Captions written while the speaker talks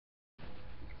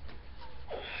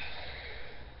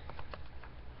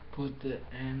put the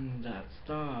N dot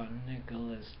star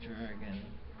Nicholas Dragon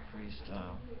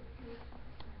freestyle.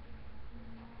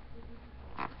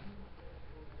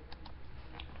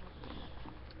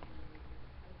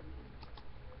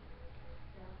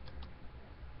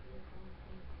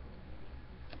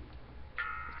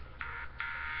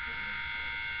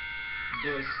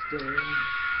 Bustin'.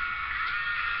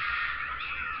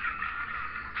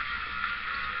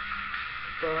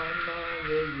 Find my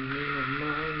living in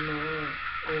my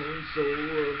own soul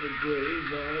of the grave.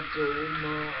 I told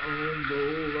my own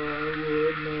bowl I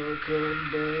would not come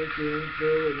back and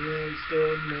feel it next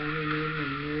up morning in the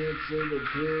midst of the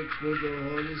pics. But the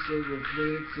hardest of the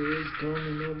flicks is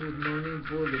coming up with money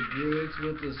for the bricks.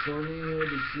 With the sunny of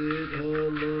the sit.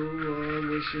 Hello, I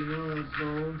wish you my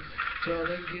phone. Try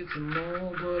to get some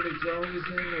more, but it's always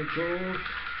in the cold.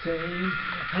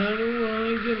 How do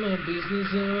I get my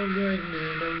business up right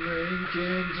now? I'm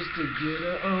ranking just to get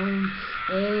it on.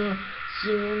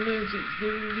 SUIMANCY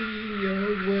studio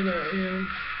when I am.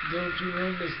 Don't you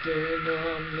understand?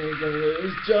 I'm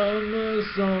Nicholas John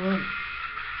MESSANA.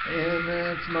 And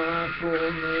that's my full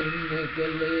name.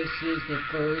 Nicholas is the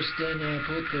first, and I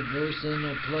put the verse in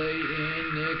a play.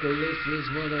 And Nicholas is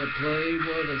what I play,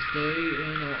 what I stay,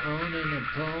 and I own and a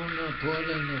phone. I put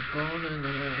in the phone, and I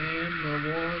am the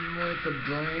one with the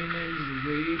brain and the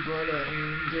read, but I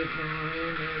am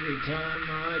different every time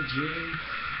I dream.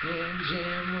 And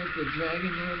jam with the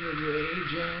dragon of the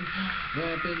rage and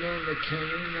Rapit on the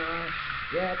cane.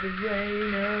 Rapid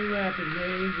rain, rapid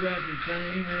rage, rapid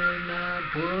fame, and I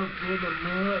put for the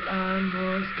mud. I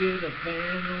must get a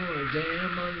fan or a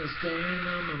damn understand.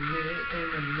 I'm a mitt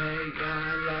and a mate.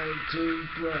 I like to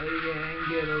play and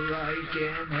get a like.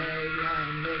 And hey,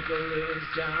 I'm Nicholas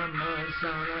John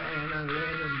MESSANA, and I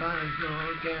live in Pines,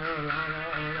 North Carolina,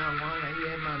 and I wanna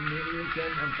get my music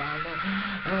in the final.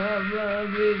 I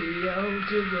love video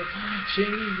to the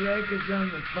shady records on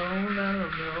the phone. I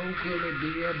don't know, could it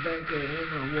be a Becca? Whoa,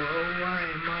 I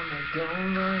am on the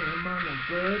tone, I am on the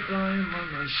flip, I am on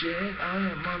the shit, I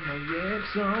am on the rip.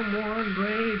 Someone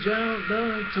rage out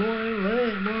the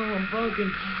toilet while I'm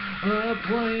fucking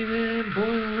playing and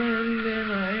boiling.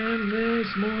 And I am this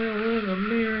moil in a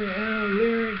mirror and a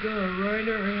lyric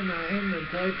writer, and I am the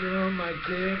typer on my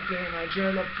dick, and I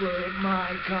try to flip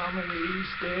my comedy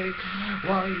stick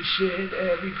while you shit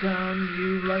every time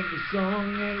you like the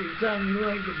song, every time you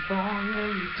like the bong,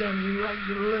 every time you like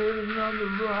to live another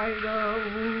right.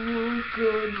 Who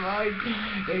could write?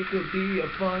 It could be a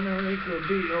funner, it could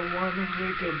be a wonder,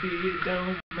 it could be it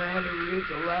don't matter. It's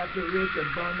a laughter, it's a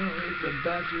bunner, it's a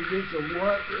bastard, it's a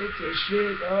what? It's a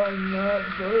shit, a nut,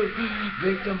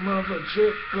 victim of a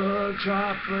trip,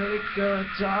 tropic,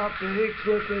 topic,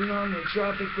 flipping on the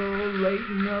tropical,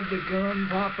 latent of the gun,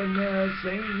 popping a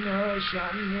Satan,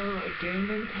 shotting a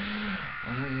Canaan. I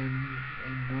am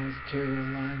in North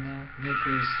Carolina,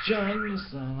 Nicholas John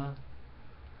MESSANA.